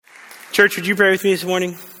Church, would you pray with me this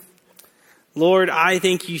morning? Lord, I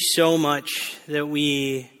thank you so much that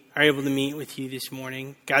we are able to meet with you this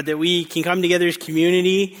morning. God, that we can come together as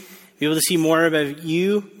community, be able to see more about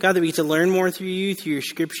you. God, that we get to learn more through you, through your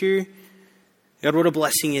scripture. God, what a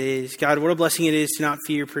blessing it is. God, what a blessing it is to not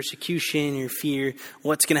fear persecution or fear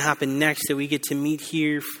what's going to happen next, that we get to meet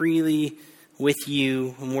here freely with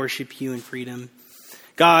you and worship you in freedom.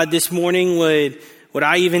 God, this morning, would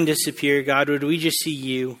I even disappear? God, would we just see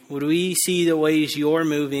you? Would we see the ways you're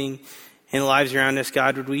moving in the lives around us?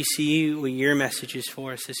 God, would we see what your message is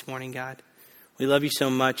for us this morning, God? We love you so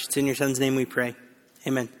much. It's in your son's name we pray.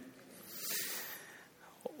 Amen.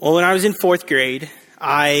 Well, when I was in fourth grade,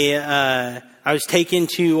 I was taken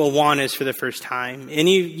to Awanas for the first time.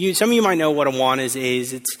 And some of you might know what Awanas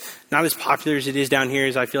is. It's not as popular as it is down here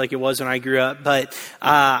as I feel like it was when I grew up. But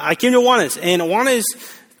I came to Awanas. And Awanas,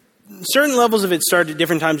 certain levels of it start at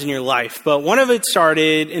different times in your life. But one of it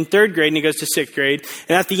started in third grade and it goes to sixth grade.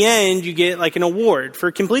 And at the end, you get like an award for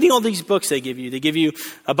completing all these books they give you. They give you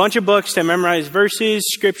a bunch of books to memorize verses,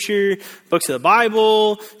 scripture, books of the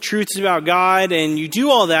Bible, truths about God. And you do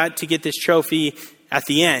all that to get this trophy at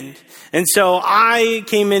the end. And so I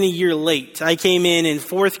came in a year late. I came in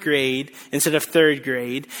fourth grade instead of third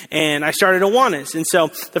grade. And I started Awanas. And so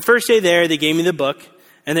the first day there, they gave me the book.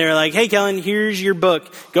 And they were like, hey, Kellen, here's your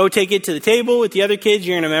book. Go take it to the table with the other kids.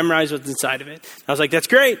 You're going to memorize what's inside of it. I was like, that's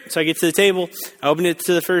great. So I get to the table. I opened it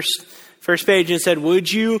to the first page and it said,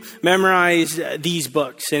 would you memorize these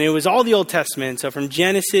books? And it was all the Old Testament. So from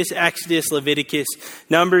Genesis, Exodus, Leviticus,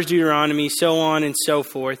 Numbers, Deuteronomy, so on and so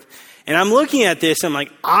forth. And I'm looking at this. I'm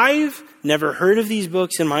like, I've never heard of these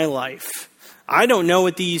books in my life. I don't know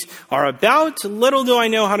what these are about. Little do I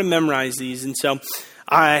know how to memorize these. And so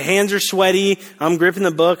hands are sweaty. I'm gripping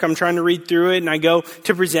the book. I'm trying to read through it. And I go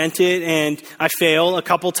to present it. And I fail a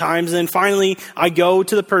couple times. And then finally, I go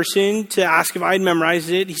to the person to ask if I had memorized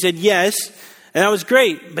it. He said yes. And that was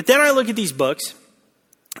great. But then I look at these books.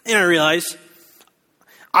 And I realize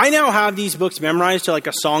I now have these books memorized to like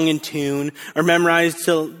a song and tune. Or memorized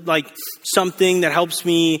to like something that helps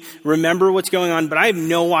me remember what's going on. But I have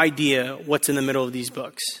no idea what's in the middle of these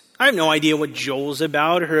books. I have no idea what Joel's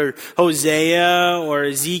about, or Hosea, or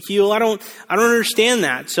Ezekiel. I don't understand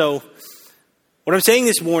that. So what I'm saying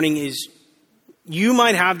this morning is you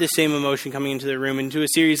might have the same emotion coming into the room, into a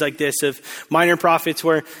series like this of minor prophets,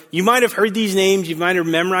 where you might have heard these names, you might have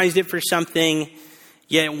memorized it for something,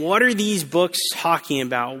 yet what are these books talking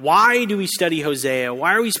about? Why do we study Hosea?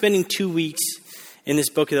 Why are we spending 2 weeks in this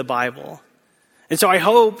book of the Bible? And so I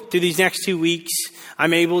hope through these next 2 weeks,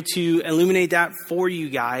 I'm able to illuminate that for you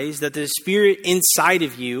guys, that the Spirit inside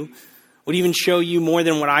of you would even show you more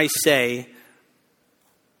than what I say,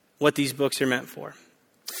 what these books are meant for.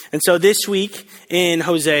 And so this week in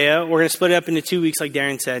Hosea, we're going to split it up into 2 weeks like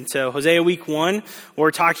Darren said. So Hosea week 1,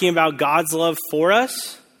 we're talking about God's love for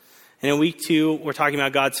us. And in week 2, we're talking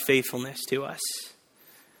about God's faithfulness to us.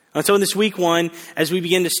 And so in this week 1, as we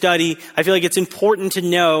begin to study, I feel like it's important to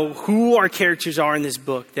know who our characters are in this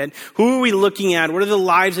book. That who are we looking at? What are the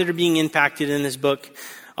lives that are being impacted in this book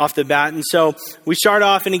off the bat? And so we start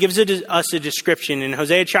off and it gives us a description. In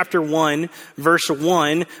Hosea chapter 1, verse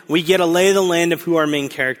 1, we get a lay of the land of who our main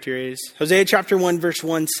character is. Hosea chapter 1, verse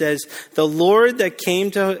 1 says, the word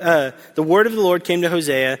of the Lord came to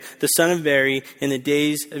Hosea, the son of Beri, in the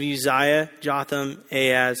days of Uzziah, Jotham,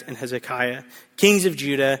 Ahaz, and Hezekiah, kings of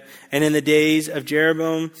Judah, and in the days of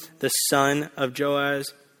Jeroboam, the son of Joaz,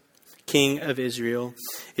 king of Israel.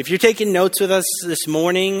 If you're taking notes with us this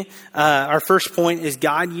morning, our first point is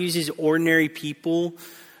God uses ordinary people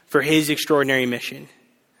for his extraordinary mission.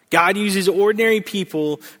 God uses ordinary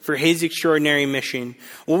people for his extraordinary mission.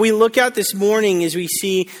 What we look at this morning is we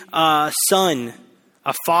see a son,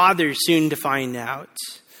 a father soon to find out,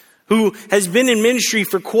 who has been in ministry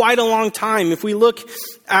for quite a long time. If we look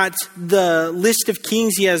at the list of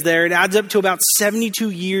kings he has there, it adds up to about 72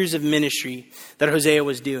 years of ministry that Hosea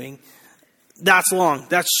was doing. That's long.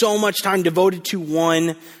 That's so much time devoted to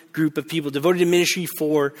one group of people, devoted to ministry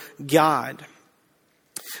for God.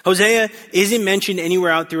 Hosea isn't mentioned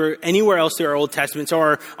anywhere else through our Old Testament. So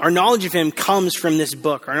our knowledge of him comes from this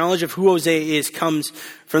book. Our knowledge of who Hosea is comes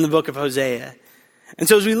from the book of Hosea. And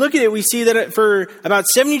so as we look at it, we see that for about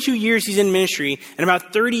 72 years he's in ministry, and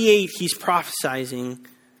about 38 he's prophesying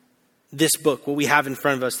this book, what we have in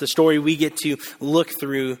front of us, the story we get to look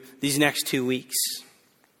through these next 2 weeks.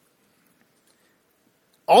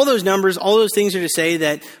 All those numbers, all those things are to say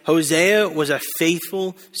that Hosea was a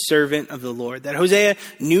faithful servant of the Lord. That Hosea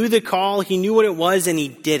knew the call, he knew what it was, and he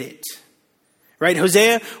did it. Right?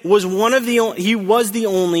 Hosea was he was the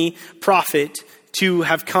only prophet to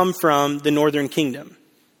have come from the northern kingdom.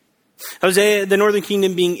 Hosea, the northern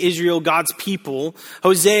kingdom being Israel, God's people,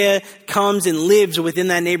 Hosea comes and lives within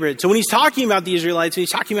that neighborhood. So when he's talking about the Israelites, when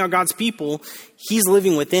he's talking about God's people, he's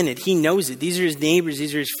living within it. He knows it. These are his neighbors.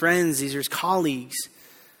 These are his friends. These are his colleagues.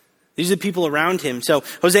 These are the people around him. So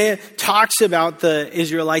Hosea talks about the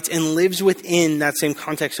Israelites and lives within that same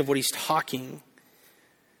context of what he's talking.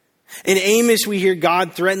 In Amos, we hear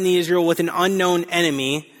God threaten the Israel with an unknown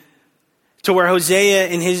enemy, to where Hosea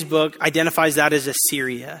in his book identifies that as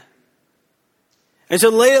Assyria. And so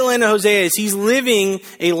the lay of the land of Hosea is he's living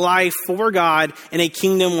a life for God in a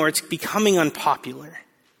kingdom where it's becoming unpopular.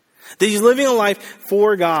 That he's living a life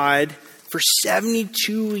for God for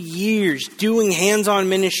 72 years, doing hands-on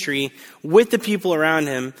ministry with the people around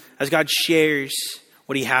him as God shares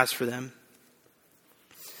what he has for them.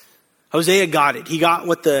 Hosea got it. He got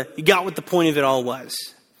what the point of it all was.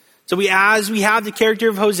 So as we have the character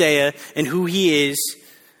of Hosea and who he is,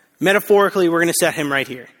 metaphorically, we're going to set him right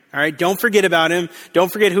here. All right, don't forget about him. Don't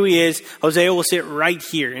forget who he is. Hosea will sit right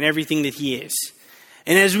here in everything that he is.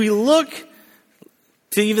 And as we look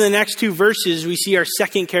to even the next two verses, we see our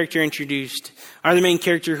second character introduced, our main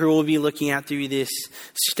character who we'll be looking at through this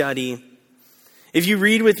study. If you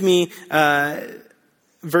read with me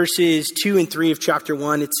verses 2 and 3 of chapter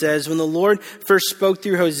 1, it says, when the Lord first spoke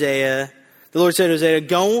through Hosea, the Lord said to Hosea,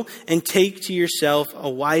 go and take to yourself a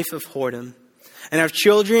wife of whoredom, and have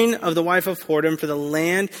children of the wife of whoredom, for the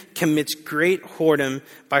land commits great whoredom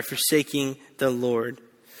by forsaking the Lord.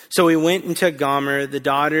 So he went into Gomer, the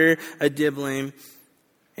daughter of Diblaim,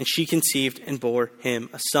 and she conceived and bore him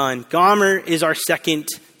a son. Gomer is our second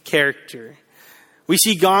character. We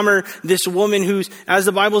see Gomer, this woman who's, as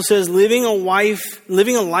the Bible says, living a life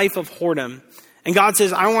of whoredom. And God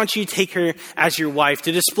says, I want you to take her as your wife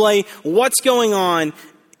to display what's going on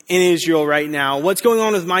in Israel right now, what's going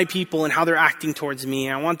on with my people and how they're acting towards me.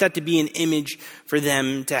 I want that to be an image for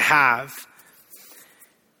them to have.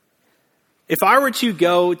 If I were to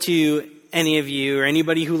go to any of you or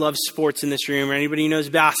anybody who loves sports in this room or anybody who knows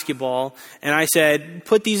basketball, and I said,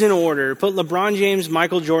 put these in order, put LeBron James,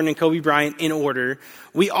 Michael Jordan, and Kobe Bryant in order,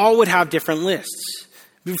 we all would have different lists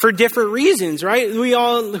for different reasons, right? Who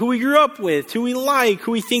we grew up with, who we like,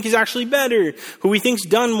 who we think is actually better, who we think's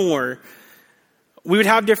done more. We would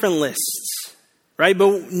have different lists, right?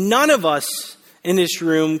 But none of us in this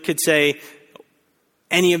room could say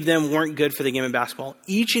any of them weren't good for the game of basketball.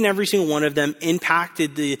 Each and every single one of them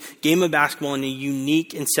impacted the game of basketball in a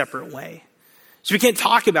unique and separate way. So we can't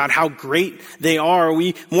talk about how great they are.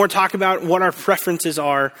 We more talk about what our preferences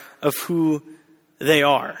are of who they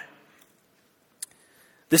are.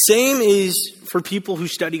 The same is for people who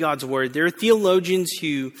study God's word. There are theologians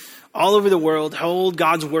who all over the world hold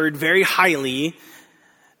God's word very highly,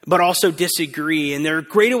 but also disagree. And they're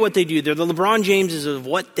great at what they do. They're the LeBron Jameses of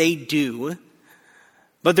what they do.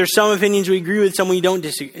 But there's some opinions we agree with, some we don't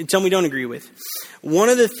agree with. One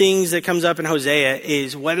of the things that comes up in Hosea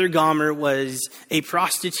is whether Gomer was a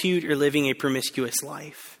prostitute or living a promiscuous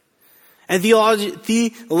life. And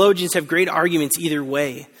theologians have great arguments either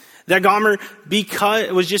way. That Gomer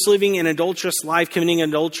was just living an adulterous life, committing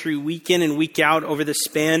adultery week in and week out over the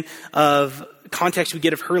span of context we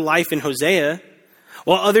get of her life in Hosea.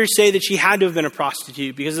 While others say that she had to have been a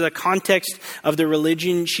prostitute because of the context of the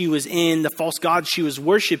religion she was in, the false gods she was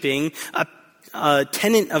worshiping, a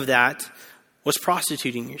tenet of that was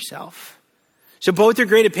prostituting yourself. So both are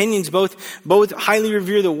great opinions, both highly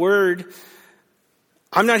revere the word.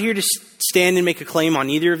 I'm not here to stand and make a claim on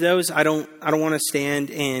either of those. I don't want to stand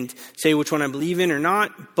and say which one I believe in or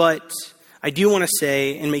not, but I do want to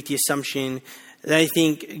say and make the assumption that I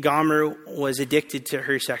think Gomer was addicted to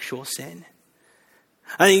her sexual sin.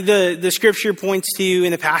 I think the scripture points to,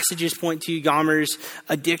 and the passages point to Gomer's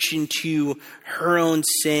addiction to her own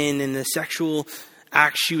sin and the sexual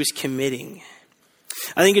acts she was committing.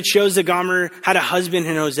 I think it shows that Gomer had a husband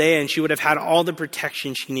in Hosea and she would have had all the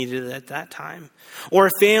protection she needed at that time. Or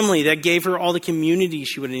a family that gave her all the community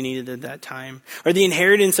she would have needed at that time. Or the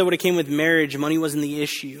inheritance that would have came with marriage. Money wasn't the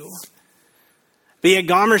issue. But yet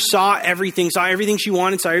Gomer saw everything she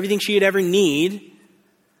wanted, saw everything she would ever need.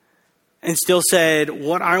 And still said,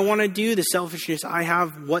 what I want to do, the selfishness I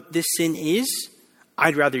have, what this sin is,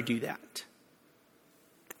 I'd rather do that.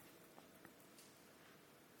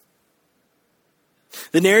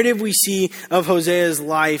 The narrative we see of Hosea's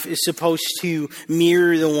life is supposed to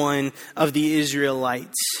mirror the one of the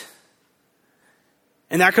Israelites.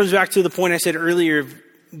 And that comes back to the point I said earlier.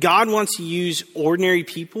 God wants to use ordinary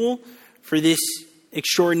people for this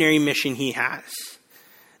extraordinary mission he has.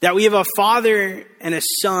 That we have a father and a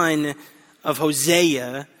son of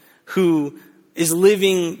Hosea who is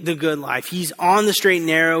living the good life. He's on the straight and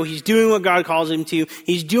narrow. He's doing what God calls him to.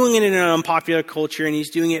 He's doing it in an unpopular culture, and he's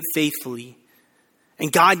doing it faithfully.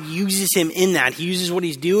 And God uses him in that. He uses what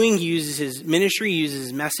he's doing. He uses his ministry. He uses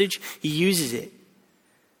his message. He uses it.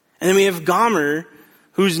 And then we have Gomer,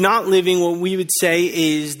 who's not living what we would say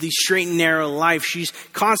is the straight and narrow life. She's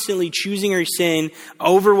constantly choosing her sin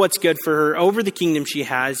over what's good for her, over the kingdom she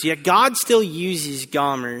has. Yet God still uses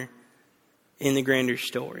Gomer in the grander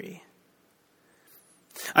story.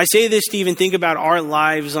 I say this to even think about our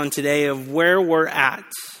lives on today of where we're at.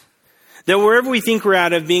 That wherever we think we're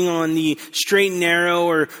at, of being on the straight and narrow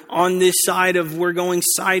or on this side of we're going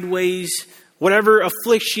sideways, whatever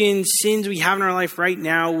afflictions, sins we have in our life right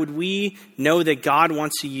now, would we know that God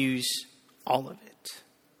wants to use all of it?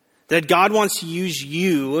 That God wants to use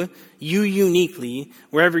you uniquely,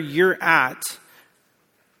 wherever you're at,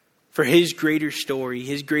 for his greater story,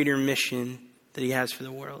 his greater mission that he has for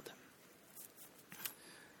the world.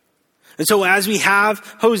 And so as we have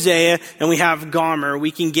Hosea and we have Gomer,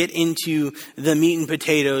 we can get into the meat and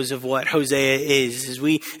potatoes of what Hosea is. As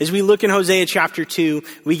we look in Hosea chapter 2,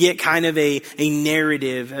 we get kind of a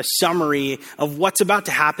narrative, a summary of what's about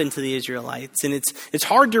to happen to the Israelites. And it's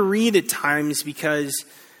hard to read at times because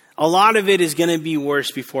a lot of it is going to be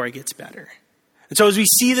worse before it gets better. And so as we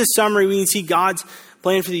see the summary, we can see God's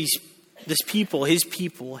plan for this people, his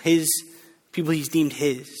people he's deemed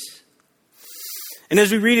his. And as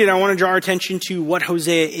we read it, I want to draw our attention to what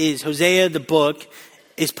Hosea is. Hosea, the book,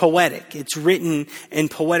 is poetic. It's written in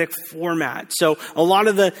poetic format. So a lot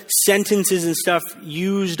of the sentences and stuff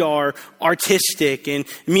used are artistic and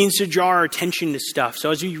it means to draw our attention to stuff.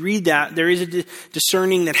 So as we read that, there is a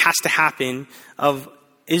discerning that has to happen of,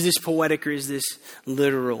 is this poetic or is this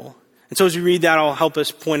literal? And so as we read that, I'll help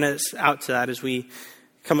us point us out to that as we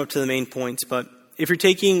come up to the main points. But if you're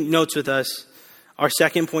taking notes with us, our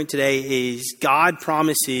second point today is God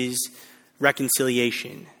promises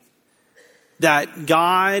reconciliation. That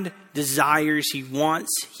God desires, he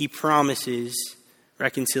wants, he promises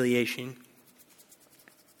reconciliation.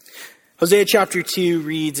 Hosea chapter 2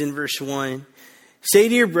 reads in verse 1, "Say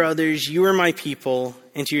to your brothers, you are my people,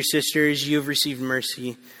 and to your sisters, you have received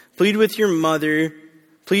mercy. Plead with your mother,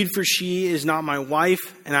 plead for she is not my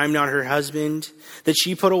wife, and I am not her husband, that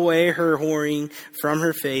she put away her whoring from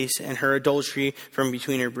her face and her adultery from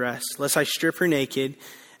between her breasts, lest I strip her naked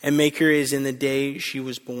and make her as in the day she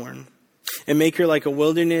was born, and make her like a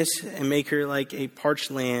wilderness and make her like a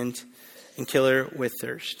parched land and kill her with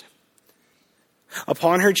thirst.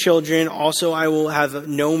 Upon her children also I will have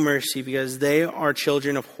no mercy, because they are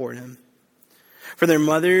children of whoredom. For their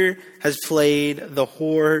mother has played the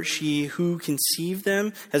whore. She who conceived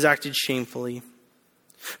them has acted shamefully.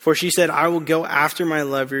 For she said, I will go after my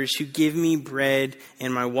lovers who give me bread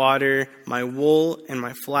and my water, my wool and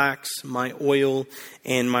my flax, my oil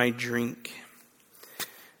and my drink."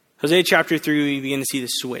 Hosea chapter 3, we begin to see the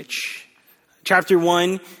switch. Chapter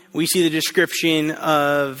 1, we see the description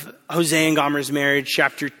of Hosea and Gomer's marriage.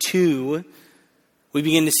 Chapter 2, we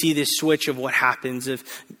begin to see this switch of what happens.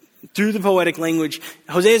 Through the poetic language,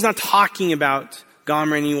 Hosea is not talking about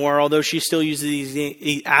Gomer anymore, although she still uses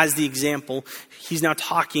as the example. He's now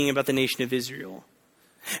talking about the nation of Israel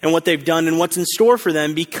and what they've done and what's in store for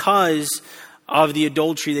them because of the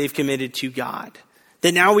adultery they've committed to God.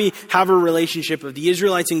 That now we have a relationship of the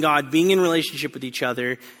Israelites and God being in relationship with each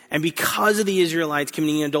other. And because of the Israelites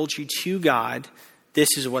committing adultery to God, this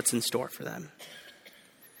is what's in store for them.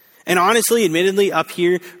 And honestly, admittedly, up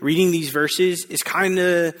here, reading these verses is kind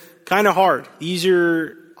of hard. These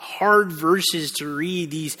are hard verses to read.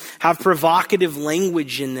 These have provocative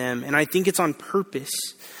language in them. And I think it's on purpose.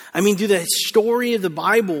 I mean, through the story of the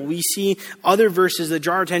Bible, we see other verses that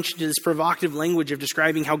draw our attention to this provocative language of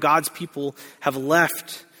describing how God's people have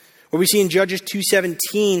left. Where we see in Judges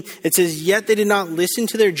 2:17, it says, "Yet they did not listen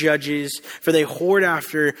to their judges, for they whored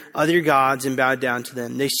after other gods and bowed down to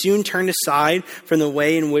them. They soon turned aside from the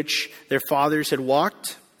way in which their fathers had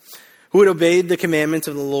walked, who had obeyed the commandments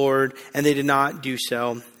of the Lord, and they did not do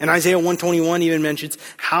so." And Isaiah 121 even mentions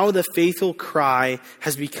how the faithful cry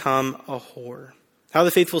has become a whore. How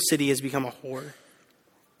the faithful city has become a whore.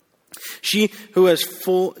 She who was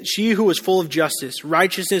full of justice,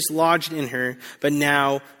 righteousness lodged in her, but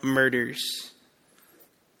now murders.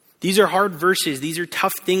 These are hard verses. These are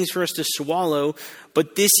tough things for us to swallow,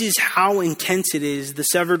 but this is how intense it is, the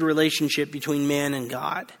severed relationship between man and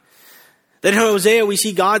God. That in Hosea, we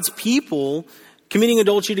see God's people committing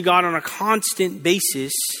adultery to God on a constant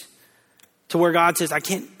basis, to where God says, I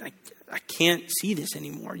can't see this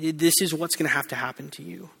anymore. This is what's going to have to happen to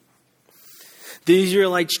you. The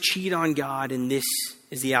Israelites cheat on God, and this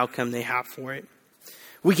is the outcome they have for it.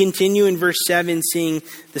 We continue in verse 7 seeing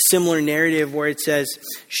the similar narrative where it says,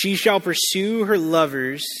 she shall pursue her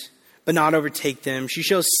lovers, but not overtake them. She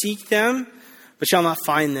shall seek them, but shall not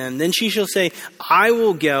find them. Then she shall say, I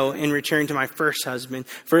will go and return to my first husband,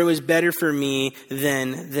 for it was better for me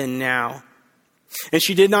then than now. And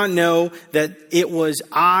she did not know that it was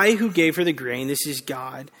I who gave her the grain, this is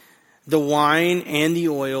God, the wine and the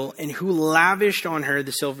oil, and who lavished on her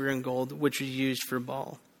the silver and gold, which was used for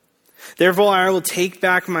Baal. Therefore I will take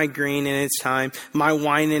back my grain in its time, my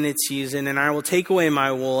wine in its season, and I will take away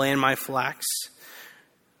my wool and my flax,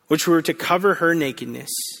 which were to cover her nakedness.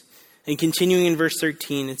 And continuing in verse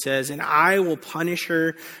 13, it says, and I will punish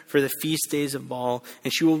her for the feast days of Baal,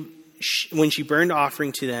 and she will, when she burned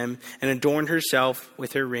offering to them, and adorned herself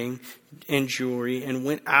with her ring and jewelry, and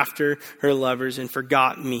went after her lovers, and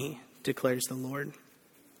forgot me, declares the Lord.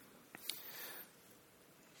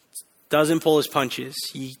 Doesn't pull his punches.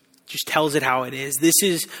 He just tells it how it is. This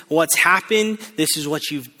is what's happened. This is what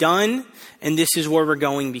you've done. And this is where we're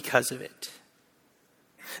going because of it.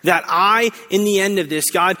 That in the end of this,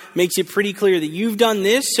 God makes it pretty clear that you've done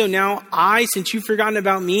this. So now since you've forgotten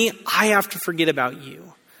about me, I have to forget about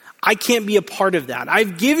you. I can't be a part of that.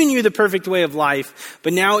 I've given you the perfect way of life.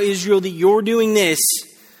 But now, Israel, that you're doing this,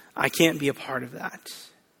 I can't be a part of that.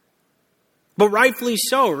 But rightfully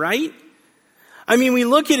so, right? I mean, we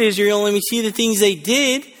look at Israel and we see the things they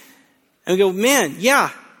did. And we go, man,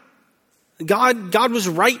 yeah, God was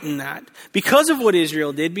right in that. Because of what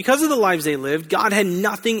Israel did, because of the lives they lived, God had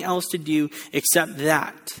nothing else to do except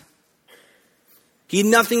that. He had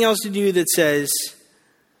nothing else to do that says,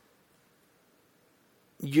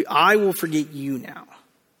 I will forget you now.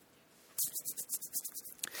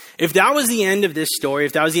 If that was the end of this story,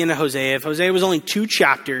 if that was the end of Hosea, if Hosea was only 2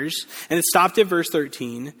 chapters and it stopped at verse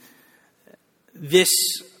 13, this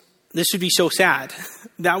would be so sad.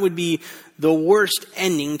 That would be the worst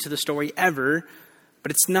ending to the story ever,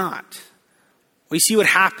 but it's not. We see what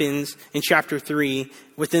happens in chapter 3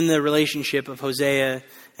 within the relationship of Hosea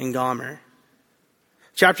and Gomer.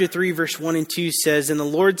 Chapter 3, verse 1 and 2 says, and the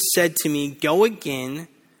Lord said to me, go again,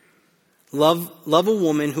 love a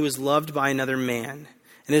woman who is loved by another man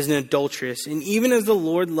and is an adulteress. And even as the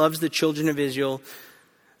Lord loves the children of Israel,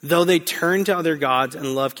 though they turn to other gods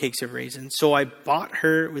and love cakes of raisins. So I bought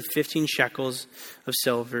her with 15 shekels of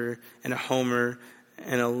silver and a homer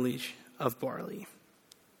and a leash of barley.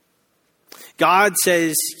 God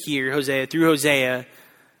says here, through Hosea,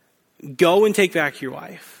 go and take back your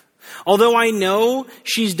wife. Although I know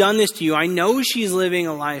she's done this to you, I know she's living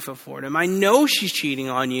a life of whoredom, I know she's cheating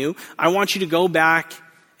on you, I want you to go back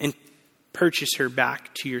and purchase her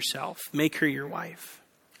back to yourself. Make her your wife.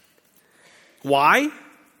 Why?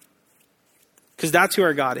 Because that's who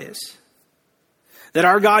our God is. That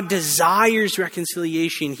our God desires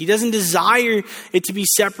reconciliation. He doesn't desire it to be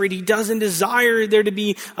separate. He doesn't desire there to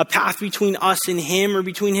be a path between us and him or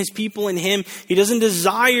between his people and him. He doesn't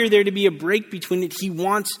desire there to be a break between it. He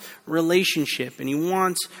wants relationship and he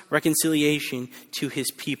wants reconciliation to his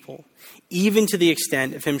people. Even to the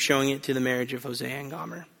extent of him showing it to the marriage of Hosea and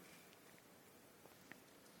Gomer.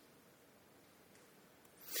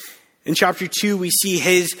 In chapter 2, we see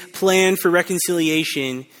his plan for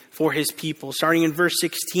reconciliation for his people. Starting in verse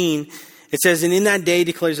 16, it says, and in that day,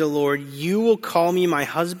 declares the Lord, you will call me my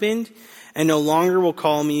husband, and no longer will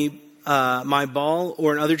call me my Baal,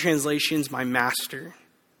 or in other translations, my master.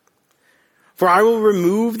 For I will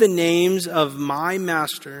remove the names of my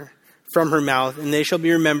master from her mouth, and they shall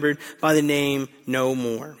be remembered by the name no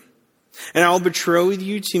more. And I will betroth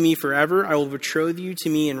you to me forever. I will betroth you to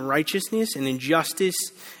me in righteousness and in justice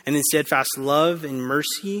and in steadfast love and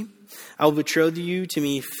mercy. I will betroth you to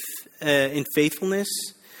me in faithfulness,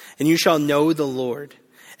 and you shall know the Lord.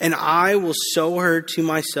 And I will sow her to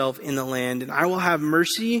myself in the land, and I will have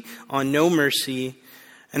mercy on no mercy.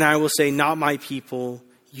 And I will say, not my people,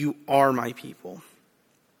 you are my people.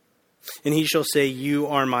 And he shall say, you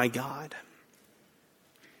are my God.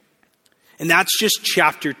 And that's just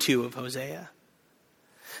chapter 2 of Hosea.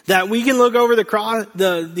 That we can look over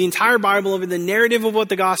the entire Bible, over the narrative of what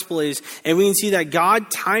the gospel is, and we can see that God,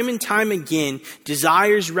 time and time again,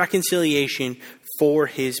 desires reconciliation for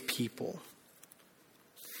his people.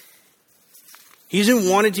 He doesn't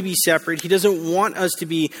want it to be separate. He doesn't want us to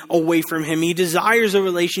be away from him. He desires a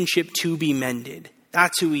relationship to be mended.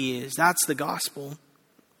 That's who he is. That's the gospel.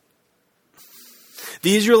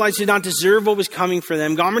 The Israelites did not deserve what was coming for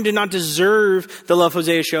them. Gomer did not deserve the love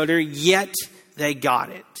Hosea showed her, yet they got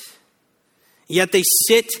it. Yet they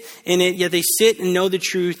sit in it, yet they sit and know the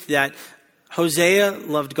truth that Hosea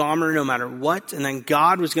loved Gomer no matter what, and then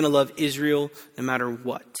God was going to love Israel no matter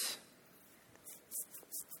what.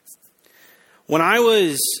 when I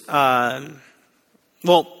was, some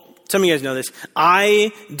of you guys know this.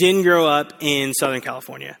 I didn't grow up in Southern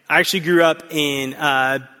California. I actually grew up in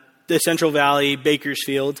the Central Valley,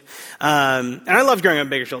 Bakersfield. And I loved growing up in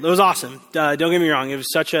Bakersfield. It was awesome. Don't get me wrong. It was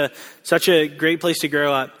such a great place to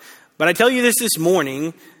grow up. But I tell you this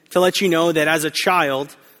morning to let you know that as a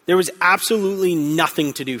child, there was absolutely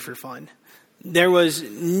nothing to do for fun. There was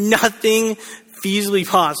nothing feasibly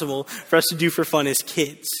possible for us to do for fun as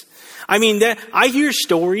kids. I mean, I hear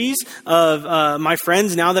stories of my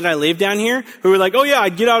friends now that I live down here who were like, oh yeah,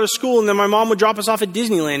 I'd get out of school and then my mom would drop us off at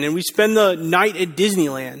Disneyland and we'd spend the night at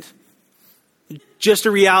Disneyland. Just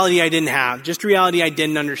a reality I didn't have. Just a reality I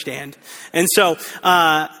didn't understand. And so,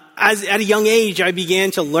 at a young age, I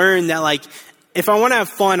began to learn that like, if I want to have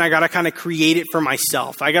fun, I got to kind of create it for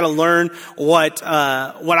myself. I got to learn what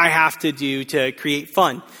I have to do to create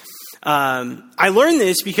fun. I learned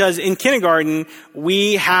this because in kindergarten,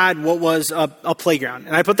 we had what was a playground.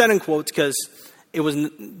 And I put that in quotes because it was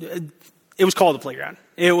called a playground.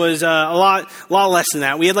 It was a lot less than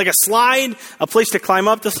that. We had like a slide, a place to climb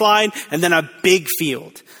up the slide, and then a big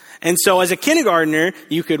field. And so as a kindergartner,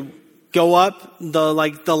 you could go up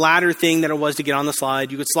the ladder thing that it was to get on the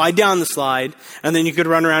slide. You could slide down the slide, and then you could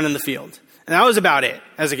run around in the field. And that was about it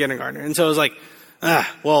as a kindergartner. And so it was like,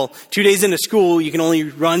 2 days into school, you can only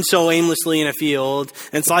run so aimlessly in a field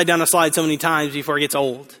and slide down a slide so many times before it gets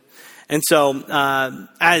old. And so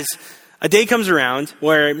as a day comes around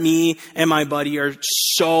where me and my buddy are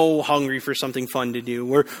so hungry for something fun to do.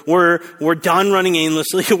 We're done running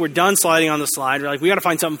aimlessly. We're done sliding on the slide. We're like, we got to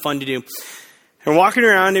find something fun to do. And we're walking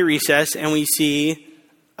around at recess and we see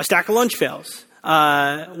a stack of lunch pails.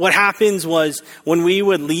 What happens was when we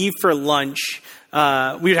would leave for lunch, we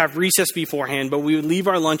would have recess beforehand, but we would leave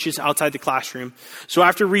our lunches outside the classroom. So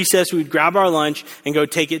after recess, we would grab our lunch and go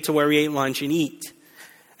take it to where we ate lunch and eat.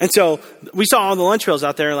 And so we saw all the lunch pails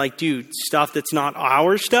out there like, dude, stuff that's not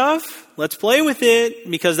our stuff, let's play with it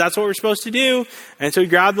because that's what we're supposed to do. And so we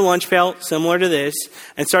grabbed the lunch pail, similar to this,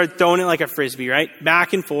 and started throwing it like a frisbee, right?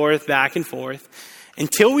 Back and forth,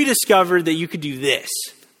 until we discovered that you could do this.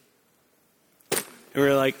 And we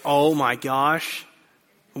were like, oh my gosh,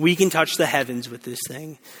 we can touch the heavens with this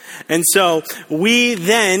thing. And so we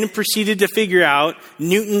then proceeded to figure out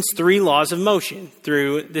Newton's 3 laws of motion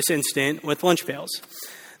through this incident with lunch pails.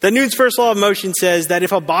 That Newton's first law of motion says that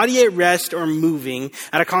if a body at rest or moving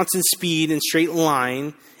at a constant speed in straight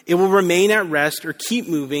line, it will remain at rest or keep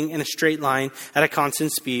moving in a straight line at a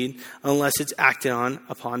constant speed unless it's acted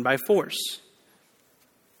upon by force.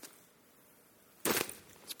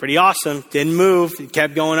 It's pretty awesome. Didn't move. It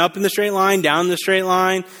kept going up in the straight line, down the straight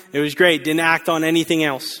line. It was great. Didn't act on anything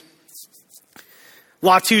else.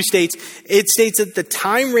 Law 2 states that the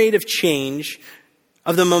time rate of change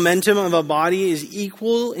of the momentum of a body is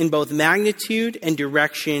equal in both magnitude and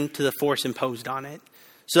direction to the force imposed on it.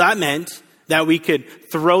 So that meant that we could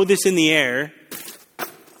throw this in the air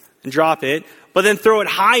and drop it, but then throw it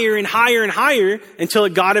higher and higher and higher until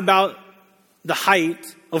it got about the height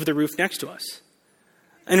of the roof next to us.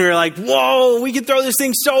 And we were like, whoa, we can throw this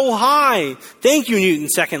thing so high. Thank you,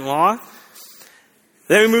 Newton's second law.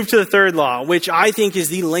 Then we move to the third law, which I think is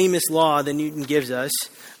the lamest law that Newton gives us.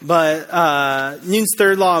 But Newton's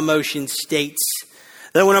third law of motion states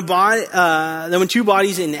that when two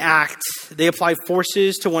bodies enact, they apply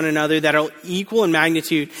forces to one another that are equal in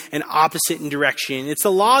magnitude and opposite in direction. It's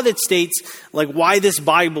the law that states like why this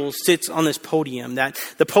Bible sits on this podium, that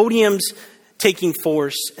the podium's taking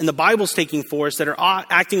force and the Bible's taking force that are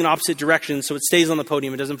acting in opposite directions, so it stays on the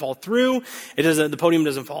podium. It doesn't fall through. The podium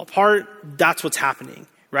doesn't fall apart. That's what's happening.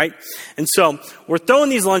 Right? And so we're throwing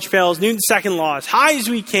these lunch pails, Newton's second law, as high as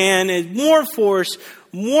we can, and more force,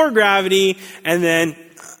 more gravity, and then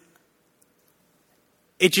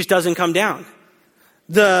it just doesn't come down.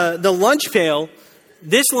 The lunch pail,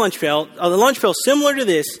 the lunch pail similar to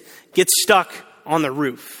this, gets stuck on the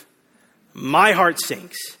roof. My heart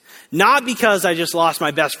sinks. Not because I just lost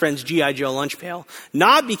my best friend's G.I. Joe lunch pail.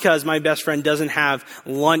 Not because my best friend doesn't have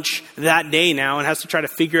lunch that day now and has to try to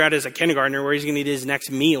figure out as a kindergartner where he's going to eat his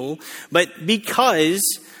next meal. But because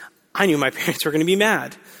I knew my parents were going to be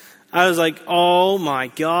mad. I was like, oh my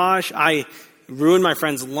gosh, I ruined my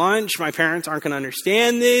friend's lunch. My parents aren't going to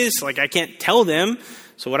understand this. Like, I can't tell them.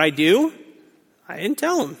 So what I do, I didn't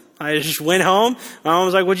tell them. I just went home. My mom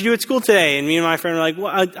was like, what'd you do at school today? And me and my friend were like,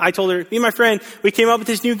 well, I told her, me and my friend, we came up with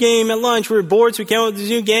this new game at lunch. We were bored, so we came up with this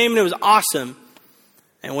new game, and it was awesome.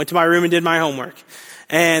 And went to my room and did my homework.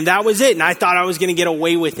 And that was it. And I thought I was going to get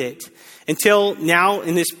away with it. Until now,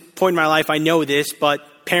 in this point in my life, I know this,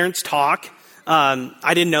 but parents talk.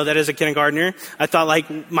 I didn't know that as a kindergartner. I thought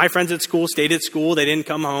like my friends at school stayed at school. They didn't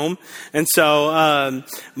come home. And so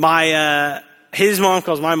his mom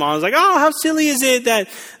calls my mom. I was like, oh, how silly is it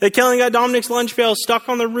that Kellen got Dominic's lunch pail stuck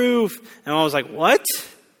on the roof? And I was like, what?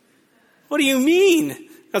 What do you mean?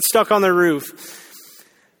 Got stuck on the roof.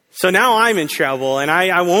 So now I'm in trouble, and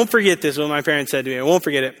I won't forget this, what my parents said to me. I won't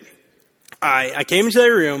forget it. I came into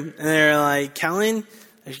their room, and they're like, Kellen,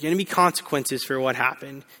 there's going to be consequences for what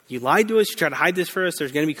happened. You lied to us. You tried to hide this for us.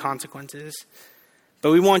 There's going to be consequences.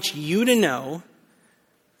 But we want you to know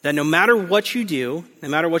that no matter what you do, no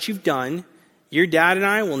matter what you've done, your dad and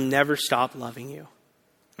I will never stop loving you.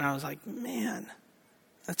 And I was like, man,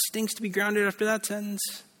 that stinks to be grounded after that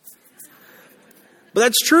sentence. But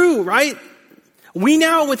that's true, right? We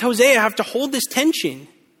now with Hosea have to hold this tension.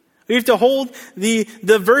 We have to hold the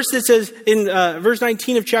verse that says in verse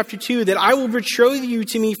 19 of chapter 2 that I will betroth you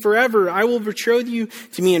to me forever. I will betroth you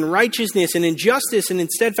to me in righteousness and in justice and in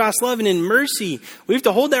steadfast love and in mercy. We have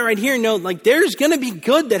to hold that right here and know like there's going to be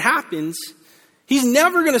good that happens. He's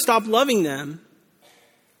never going to stop loving them.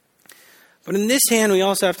 But in this hand, we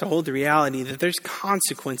also have to hold the reality that there's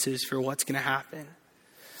consequences for what's going to happen.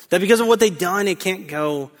 That because of what they've done, it can't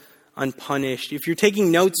go unpunished. If you're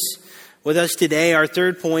taking notes with us today, our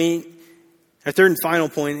third and final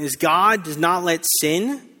point is God does not let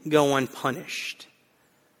sin go unpunished.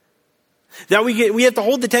 That we have to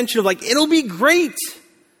hold the tension of like, it'll be great,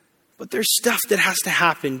 but there's stuff that has to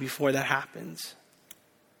happen before that happens.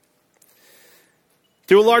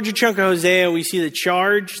 Through a larger chunk of Hosea, we see the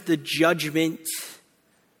charge, the judgment,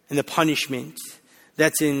 and the punishment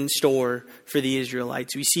that's in store for the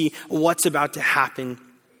Israelites. We see what's about to happen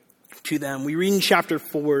to them. We read in chapter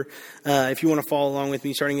 4, if you want to follow along with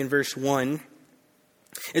me, starting in verse 1.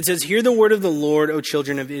 It says, "Hear the word of the Lord, O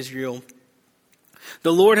children of Israel.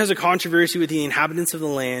 The Lord has a controversy with the inhabitants of the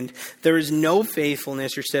land. There is no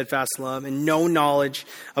faithfulness or steadfast love, and no knowledge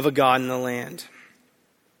of a God in the land.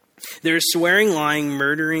 There is swearing, lying,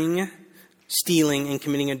 murdering, stealing, and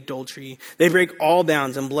committing adultery. They break all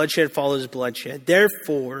bounds, and bloodshed follows bloodshed.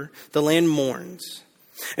 Therefore, the land mourns,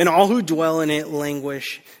 and all who dwell in it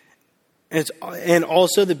languish. And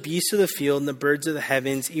also the beasts of the field and the birds of the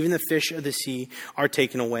heavens, even the fish of the sea, are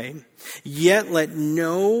taken away. Yet let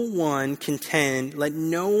no one contend, let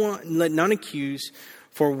none accuse,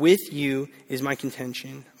 for with you is my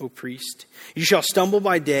contention, O priest. You shall stumble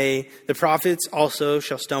by day, the prophets also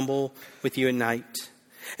shall stumble with you at night.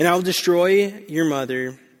 And I will destroy your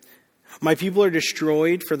mother. My people are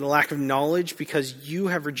destroyed for the lack of knowledge, because you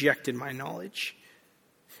have rejected my knowledge.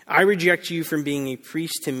 I reject you from being a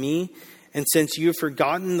priest to me, and since you have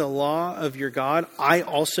forgotten the law of your God, I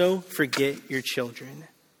also forget your children."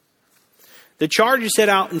 The charge is set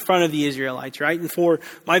out in front of the Israelites, right? And for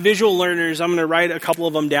my visual learners, I'm going to write a couple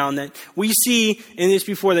of them down that we see in this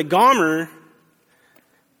before that Gomer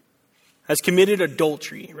has committed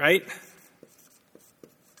adultery, right?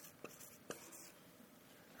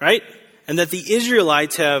 Right? And that the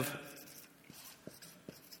Israelites have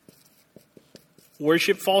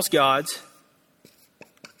worshipped false gods.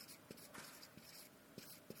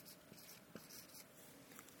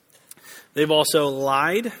 They've also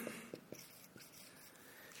lied,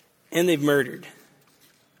 and they've murdered.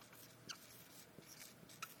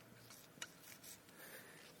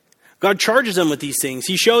 God charges them with these things.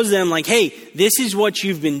 He shows them like, hey, this is what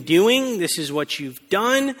you've been doing. This is what you've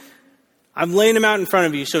done. I'm laying them out in front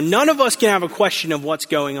of you. So none of us can have a question of what's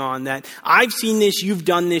going on. That I've seen this, you've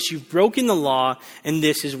done this, you've broken the law, and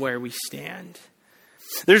this is where we stand.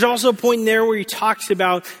 There's also a point in there where he talks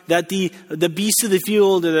about that the beasts of the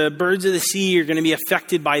field or the birds of the sea are going to be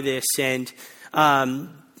affected by this. And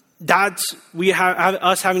we have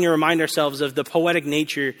us having to remind ourselves of the poetic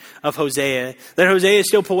nature of Hosea. That Hosea is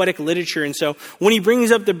still poetic literature. And so when he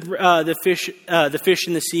brings up the fish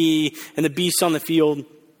in the sea and the beasts on the field,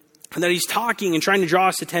 that he's talking and trying to draw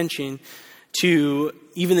us attention to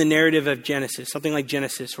even the narrative of Genesis, something like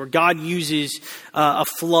Genesis, where God uses a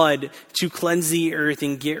flood to cleanse the earth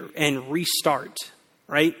and restart,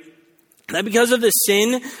 right? That because of the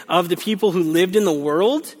sin of the people who lived in the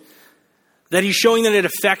world, that he's showing that it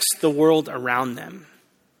affects the world around them.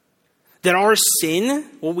 That our sin,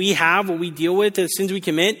 what we have, what we deal with, the sins we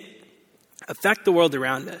commit, affect the world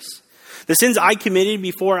around us. The sins I committed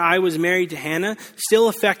before I was married to Hannah still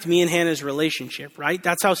affect me and Hannah's relationship, right?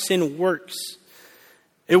 That's how sin works.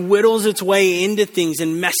 It whittles its way into things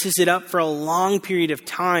and messes it up for a long period of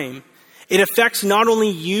time. It affects not only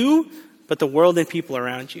you, but the world and people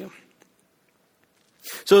around you.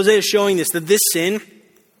 So Hosea is showing this, that this sin,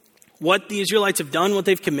 what the Israelites have done, what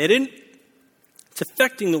they've committed, it's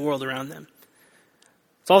affecting the world around them.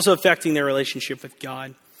 It's but also affecting their relationship with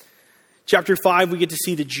God. Chapter 5, we get to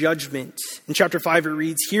see the judgment. In chapter 5, it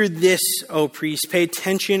reads, "Hear this, O priest. Pay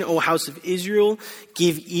attention, O house of Israel.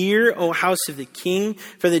 Give ear, O house of the king,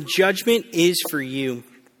 for the judgment is for you.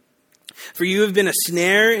 For you have been a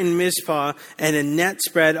snare in Mizpah and a net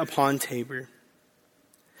spread upon Tabor.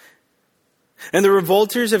 And the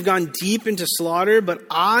revolters have gone deep into slaughter, but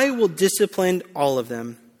I will discipline all of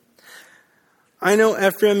them. I know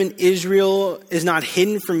Ephraim and Israel is not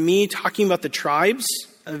hidden from me," talking about the tribes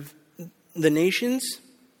of the nations.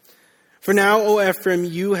 "For now, O Ephraim,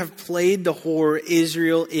 you have played the whore.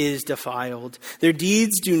 Israel is defiled. Their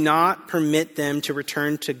deeds do not permit them to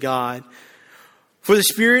return to God. For the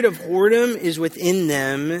spirit of whoredom is within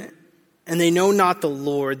them, and they know not the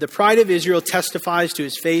Lord. The pride of Israel testifies to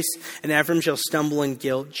his face, and Ephraim shall stumble in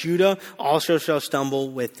guilt. Judah also shall stumble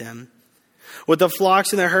with them. With the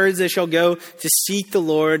flocks and the herds they shall go to seek the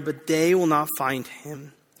Lord, but they will not find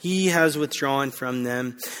him. He has withdrawn from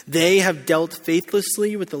them. They have dealt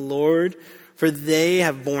faithlessly with the Lord, for they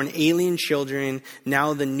have borne alien children.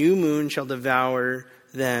 Now the new moon shall devour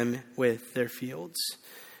them with their fields."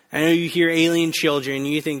 I know you hear alien children,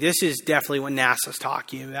 you think this is definitely what NASA's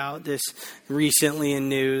talking about, this recently in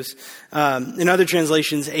news. In other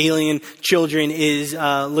translations, alien children is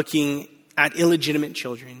looking at illegitimate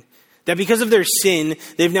children. That because of their sin,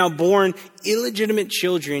 they've now borne illegitimate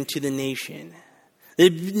children to the nation. They're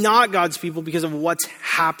not God's people because of what's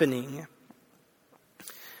happening.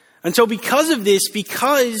 And so because of this,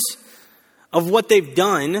 because of what they've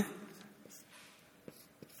done,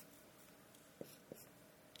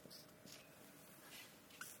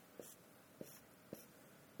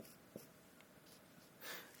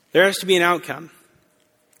 there has to be an outcome.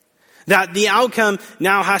 That the outcome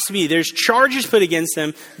now has to be, there's charges put against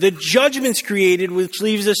them, the judgment's created, which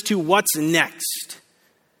leaves us to what's next.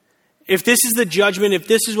 If this is the judgment, if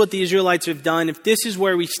this is what the Israelites have done, if this is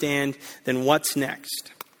where we stand, then what's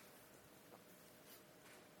next?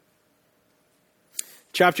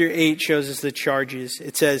 Chapter 8 shows us the charges.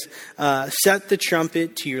 It says, "Set the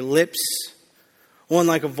trumpet to your lips. One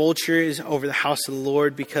like a vulture is over the house of the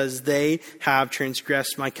Lord, because they have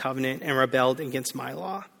transgressed my covenant and rebelled against my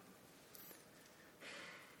law.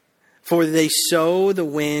 For they sow the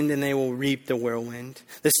wind and they will reap the whirlwind.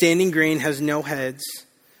 The standing grain has no heads.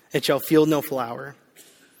 It shall field no flour.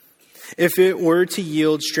 If it were to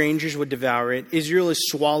yield, strangers would devour it. Israel is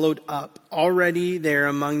swallowed up. Already there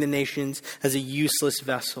among the nations as a useless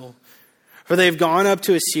vessel. For they have gone up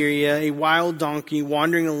to Assyria, a wild donkey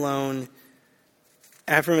wandering alone.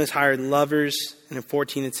 Ephraim has hired lovers." And in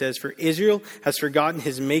 14 it says, "For Israel has forgotten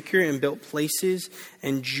his maker and built places,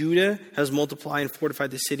 and Judah has multiplied and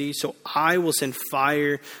fortified the cities. So I will send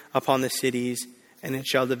fire upon the cities, and it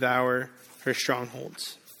shall devour her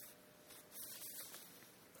strongholds."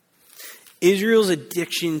 Israel's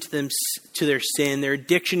addiction to their sin, their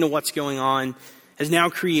addiction to what's going on, has now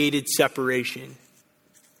created separation.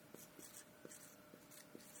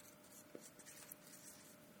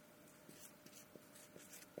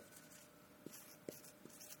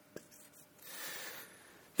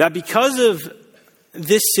 That because of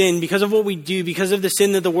this sin, because of what we do, because of the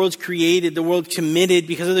sin that the world's created, the world committed,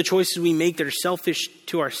 because of the choices we make that are selfish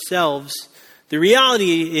to ourselves, the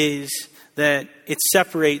reality is that it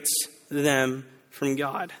separates them from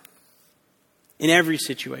God. In every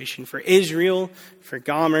situation, for Israel, for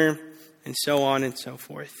Gomer, and so on and so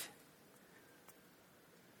forth.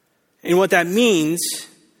 And what that means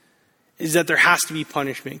is that there has to be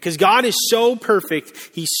punishment. Because God is so perfect,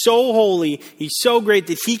 he's so holy, he's so great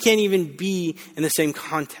that he can't even be in the same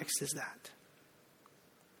context as that.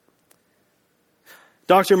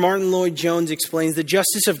 Dr. Martin Lloyd-Jones explains the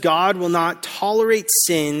justice of God will not tolerate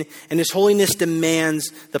sin, and his holiness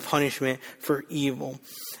demands the punishment for evil.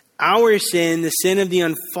 Our sin, the sin of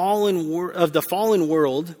the fallen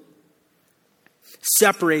world,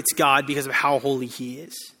 separates God because of how holy he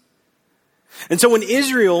is. And so when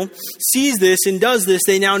Israel sees this and does this,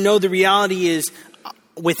 they now know the reality is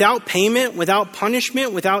without payment, without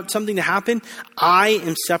punishment, without something to happen, I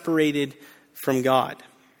am separated from God.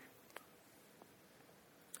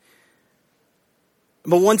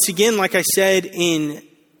 But once again, like I said in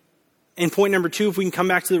point number 2, if we can come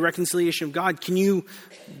back to the reconciliation of God, can you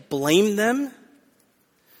blame them?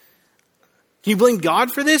 Can you blame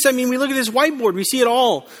God for this? I mean, we look at this whiteboard, we see it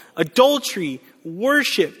all. Adultery,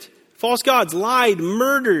 worshipped, false gods, lied,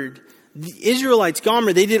 murdered. The Israelites,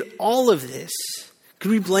 Gomer, they did all of this. Could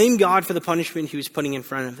we blame God for the punishment he was putting in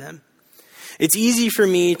front of them? It's easy for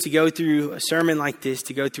me to go through a sermon like this,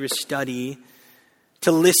 to go through a study,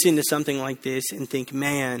 to listen to something like this and think,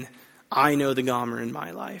 man, I know the Gomer in my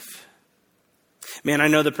life. Man, I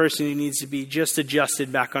know the person who needs to be just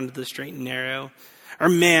adjusted back onto the straight and narrow. Or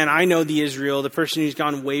man, I know the person who's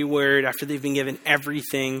gone wayward after they've been given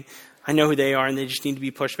everything. I know who they are and they just need to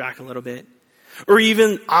be pushed back a little bit. Or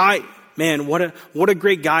even what a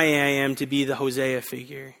great guy I am to be the Hosea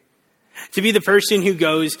figure. To be the person who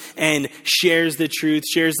goes and shares the truth,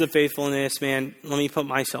 shares the faithfulness. Man, let me put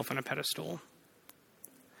myself on a pedestal.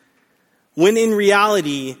 When in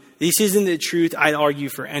reality, this isn't the truth I'd argue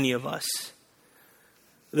for any of us.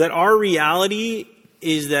 That our reality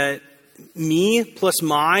is that me plus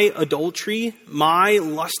my adultery, my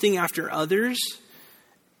lusting after others,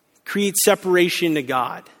 creates separation to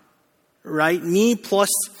God. Right? Me plus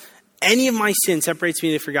any of my sin separates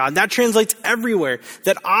me from God. That translates everywhere.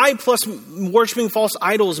 That I plus worshiping false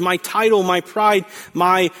idols, my title, my pride,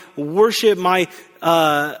 my worship, my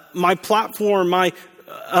platform, my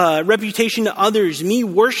reputation to others, me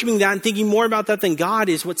worshiping that and thinking more about that than God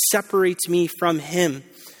is what separates me from him.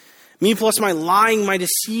 Me plus my lying, my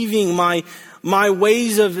deceiving, my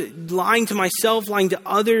ways of lying to myself, lying to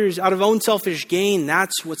others out of own selfish gain,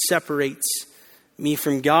 that's what separates me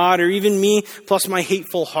from God. Or even me plus my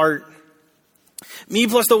hateful heart. Me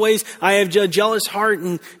plus the ways I have a jealous heart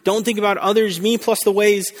and don't think about others. Me plus the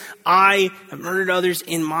ways I have murdered others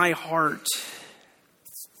in my heart.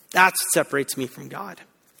 That's what separates me from God.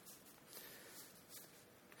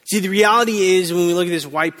 See, the reality is when we look at this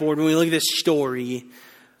whiteboard, when we look at this story,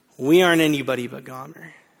 we aren't anybody but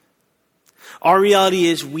Gomer. Our reality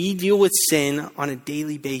is we deal with sin on a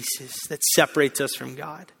daily basis that separates us from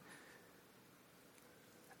God.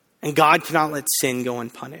 And God cannot let sin go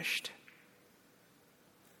unpunished.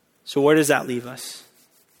 So where does that leave us?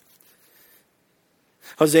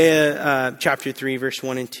 Hosea chapter 3, verse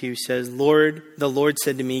 1 and 2 says, the Lord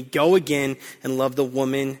said to me, go again and love the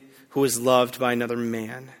woman who is loved by another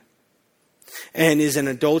man and is an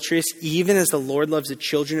adulteress, even as the Lord loves the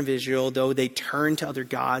children of Israel, though they turn to other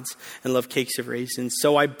gods and love cakes of raisins.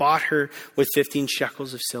 So I bought her with 15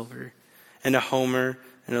 shekels of silver and a homer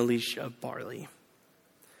and a leash of barley.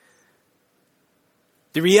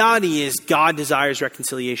 The reality is God desires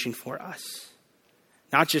reconciliation for us.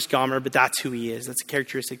 Not just Gomer, but that's who he is. That's a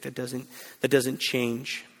characteristic that doesn't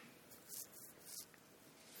change.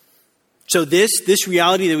 So this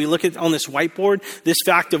reality that we look at on this whiteboard, this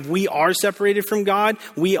fact of we are separated from God,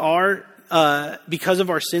 we are, because of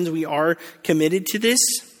our sins, we are committed to this,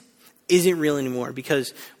 isn't real anymore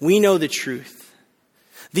because we know the truth.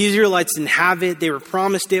 The Israelites didn't have it. They were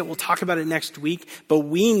promised it. We'll talk about it next week. But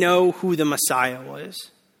we know who the Messiah was.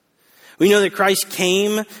 We know that Christ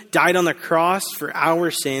came, died on the cross for our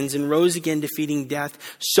sins, and rose again defeating death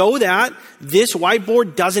so that this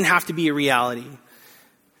whiteboard doesn't have to be a reality.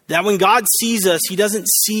 That when God sees us, he doesn't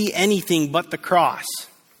see anything but the cross.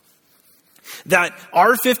 That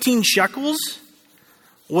our 15 shekels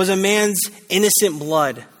was a man's innocent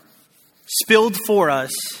blood spilled for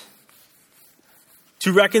us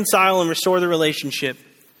to reconcile and restore the relationship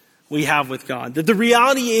we have with God. That the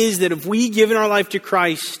reality is that if we give in our life to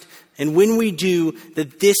Christ, and when we do,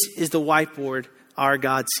 that this is the whiteboard our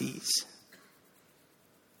God sees.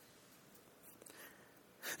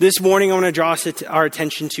 This morning, I want to draw our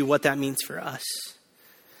attention to what that means for us.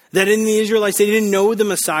 That in the Israelites, they didn't know the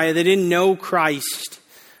Messiah. They didn't know Christ.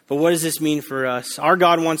 But what does this mean for us? Our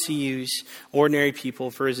God wants to use ordinary people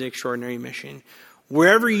for his extraordinary mission.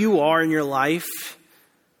 Wherever you are in your life,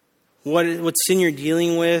 what sin you're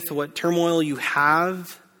dealing with, what turmoil you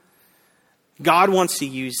have, God wants to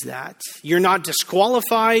use that. You're not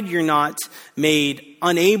disqualified. You're not made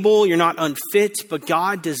unable. You're not unfit. But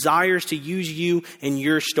God desires to use you in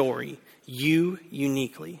your story. You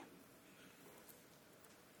uniquely.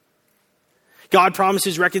 God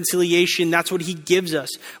promises reconciliation. That's what he gives us.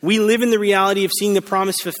 We live in the reality of seeing the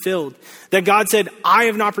promise fulfilled. That God said, I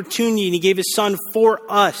have an opportunity, and he gave his son for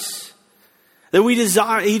us. That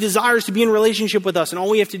he desires to be in relationship with us. And all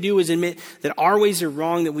we have to do is admit that our ways are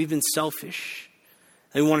wrong, that we've been selfish.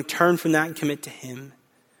 That we want to turn from that and commit to him.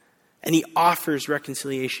 And he offers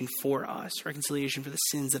reconciliation for us. Reconciliation for the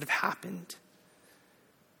sins that have happened.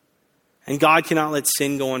 And God cannot let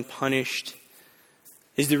sin go unpunished.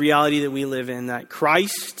 Is the reality that we live in. That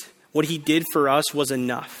Christ, what he did for us was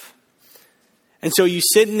enough. And so you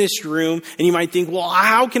sit in this room and you might think, well,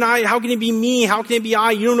 how can it be me? How can it be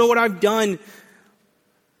I? You don't know what I've done.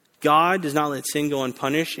 God does not let sin go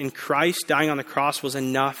unpunished, and Christ dying on the cross was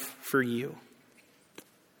enough for you.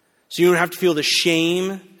 So you don't have to feel the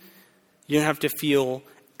shame. You don't have to feel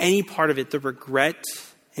any part of it, the regret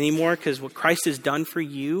anymore, because what Christ has done for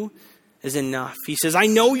you is enough. He says, I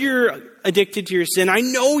know you're addicted to your sin. I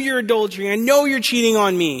know you're adultering. I know you're cheating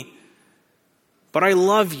on me. But I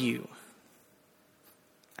love you.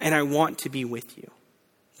 and I want to be with you,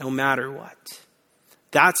 no matter what.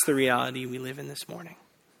 That's the reality we live in this morning.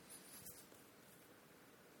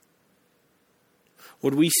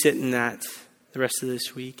 Would we sit in that the rest of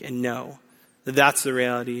this week and know that that's the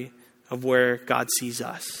reality of where God sees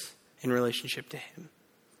us in relationship to him?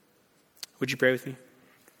 Would you pray with me?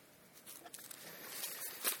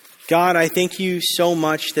 God, I thank you so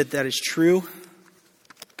much that that is true.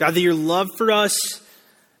 God, that your love for us,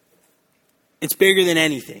 it's bigger than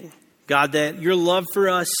anything. God, that your love for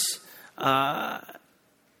us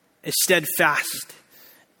is steadfast.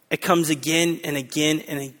 It comes again and again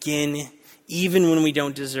and again, even when we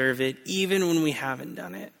don't deserve it, even when we haven't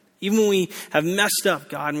done it. Even when we have messed up,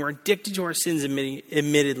 God, and we're addicted to our sins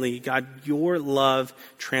admittedly, God, your love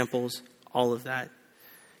tramples all of that.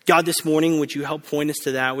 God, this morning, would you help point us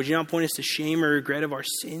to that? Would you not point us to shame or regret of our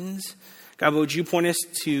sins? God, would you point us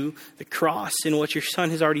to the cross and what your son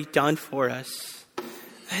has already done for us?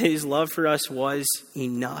 His love for us was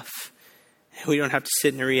enough. We don't have to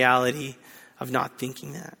sit in the reality of not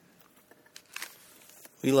thinking that.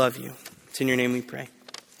 We love you. It's in your name we pray.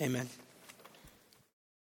 Amen.